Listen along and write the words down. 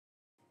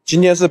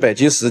今天是北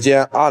京时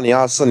间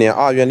2024年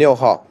2月6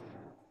号，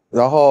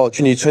然后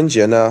距离春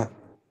节呢，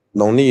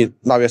农历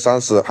腊月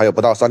30还有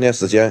不到3天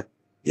时间，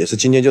也是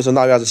今天就是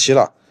腊月27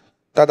了。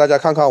带大家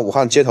看看武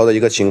汉街头的一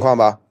个情况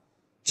吧。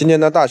今天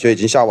呢，大雪已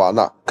经下完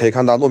了，可以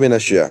看到路面的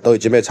雪都已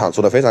经被铲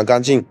除的非常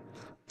干净。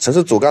城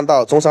市主干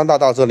道中山大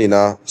道这里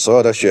呢，所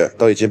有的雪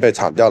都已经被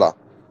铲掉了，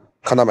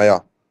看到没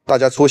有？大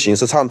家出行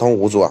是畅通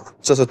无阻啊！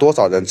这是多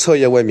少人彻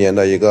夜未眠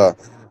的一个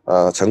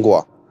成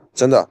果，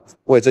真的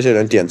为这些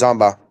人点赞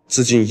吧！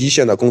致敬一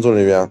线的工作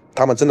人员，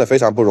他们真的非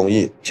常不容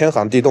易，天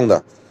寒地冻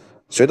的，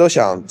谁都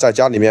想在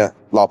家里面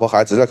老婆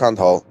孩子热炕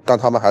头，但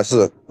他们还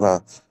是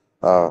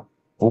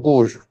不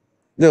顾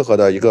任何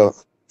的一个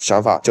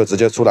想法，就直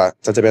接出来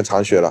在这边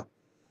铲雪了，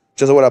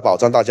就是为了保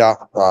障大家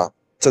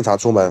正常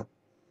出门，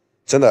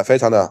真的非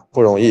常的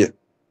不容易，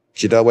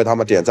记得为他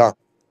们点赞。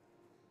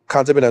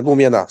看这边的路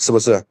面呢，是不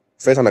是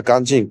非常的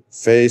干净，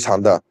非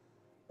常的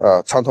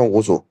畅通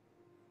无阻？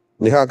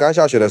你看刚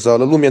下雪的时候，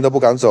那路面都不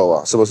敢走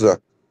啊，是不是？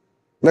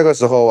那个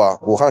时候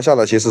武汉下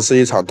的其实是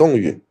一场冻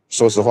雨。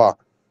说实话，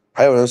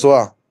还有人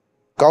说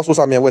高速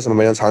上面为什么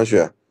没人铲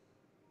雪？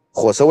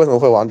火车为什么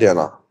会晚点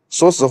了？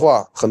说实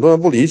话，很多人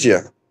不理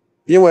解，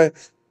因为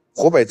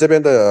湖北这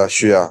边的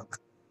雪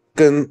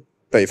跟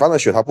北方的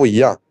雪它不一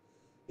样，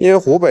因为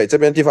湖北这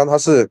边地方它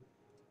是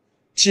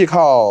既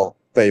靠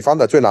北方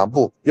的最南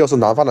部，又是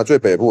南方的最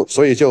北部，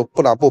所以就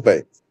不南不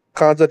北。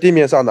看看这地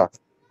面上呢，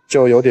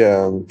就有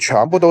点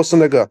全部都是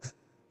那个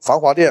防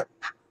滑垫，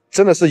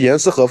真的是严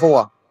丝合缝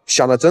啊，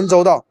想的真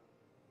周到。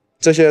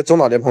这些中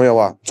老年朋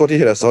友坐地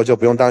铁的时候就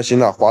不用担心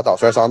了，滑倒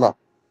摔伤了。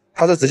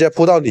它是直接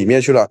铺到里面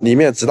去了，里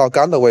面直到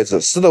干的位置，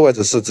湿的位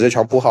置是直接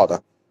全铺好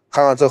的。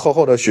看看这厚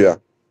厚的雪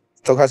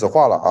都开始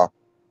化了啊。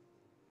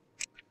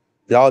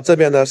然后这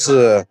边呢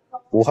是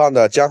武汉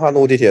的江汉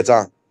路地铁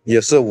站，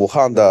也是武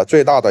汉的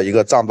最大的一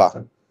个站吧，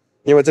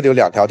因为这里有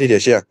2条地铁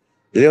线，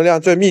人流量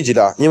最密集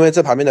的，因为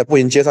这旁边的步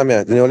行街上面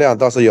人流量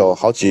倒是有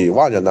好几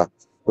万人的。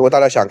如果大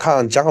家想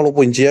看江汉路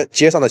步行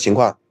街上的情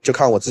况，就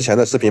看我之前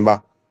的视频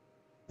吧，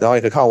然后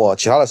也可以看我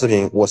其他的视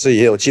频，我是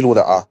也有记录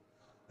的啊。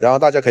然后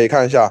大家可以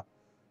看一下，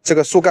这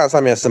个树干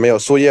上面是没有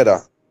树叶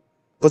的，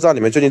不知道你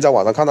们最近在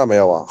网上看到没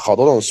有啊？好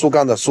多种树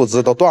干的树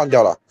枝都断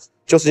掉了，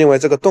就是因为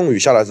这个冻雨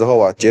下来之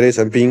后结了一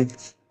层冰，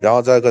然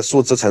后这个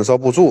树枝承受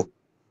不住，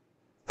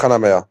看到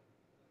没有？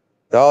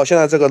然后现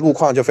在这个路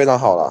况就非常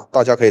好了，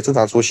大家可以正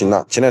常出行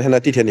了。前2天的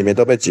地铁里面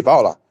都被挤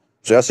爆了，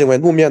主要是因为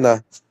路面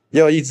呢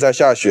又一直在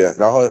下雪，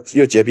然后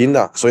又结冰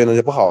了，所以呢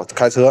就不好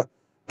开车。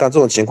但这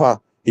种情况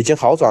已经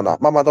好转了，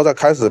慢慢都在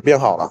开始变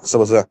好了，是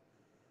不是？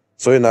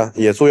所以呢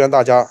也祝愿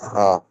大家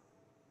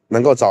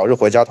能够早日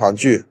回家团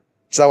聚。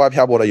在外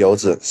漂泊的游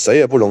子谁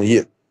也不容易，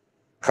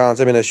看看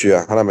这边的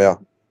雪，看到没有？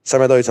上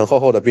面都有一层厚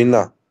厚的冰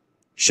了，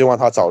希望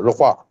它早日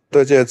化，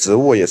对这些植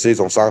物也是一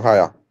种伤害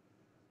啊，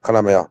看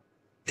到没有？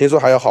听说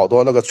还有好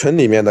多那个村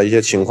里面的一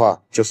些情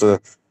况，就是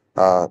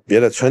别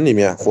的村里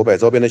面，湖北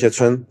周边那些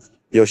村，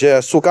有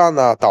些树干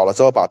倒了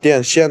之后把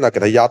电线给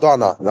它压断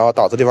了，然后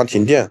导致地方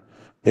停电。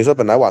你说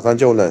本来晚上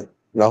就冷，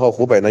然后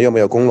湖北呢又没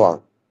有供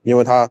暖，因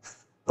为它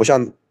不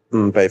像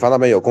北方那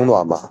边有供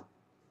暖嘛。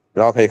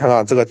然后可以看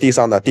看这个地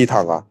上的地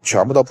毯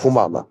全部都铺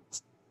满了，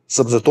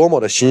是不是多么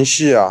的心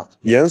细啊，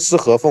严丝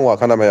合缝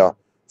看到没有？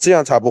这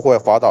样才不会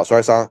滑倒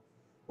摔伤。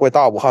为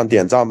大武汉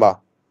点赞吧，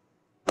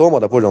多么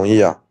的不容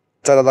易啊！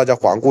再让大家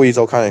环顾一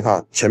周看一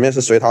看，前面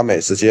是水塘美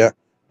食街，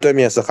对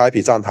面是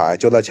Happy 站台，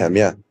就在前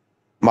面，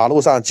马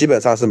路上基本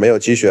上是没有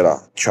积雪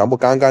了，全部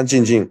干干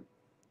净净，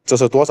这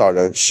是多少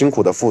人辛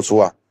苦的付出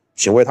啊，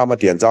请为他们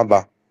点赞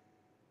吧。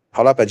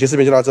好了，本期视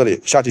频就到这里，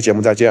下期节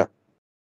目再见。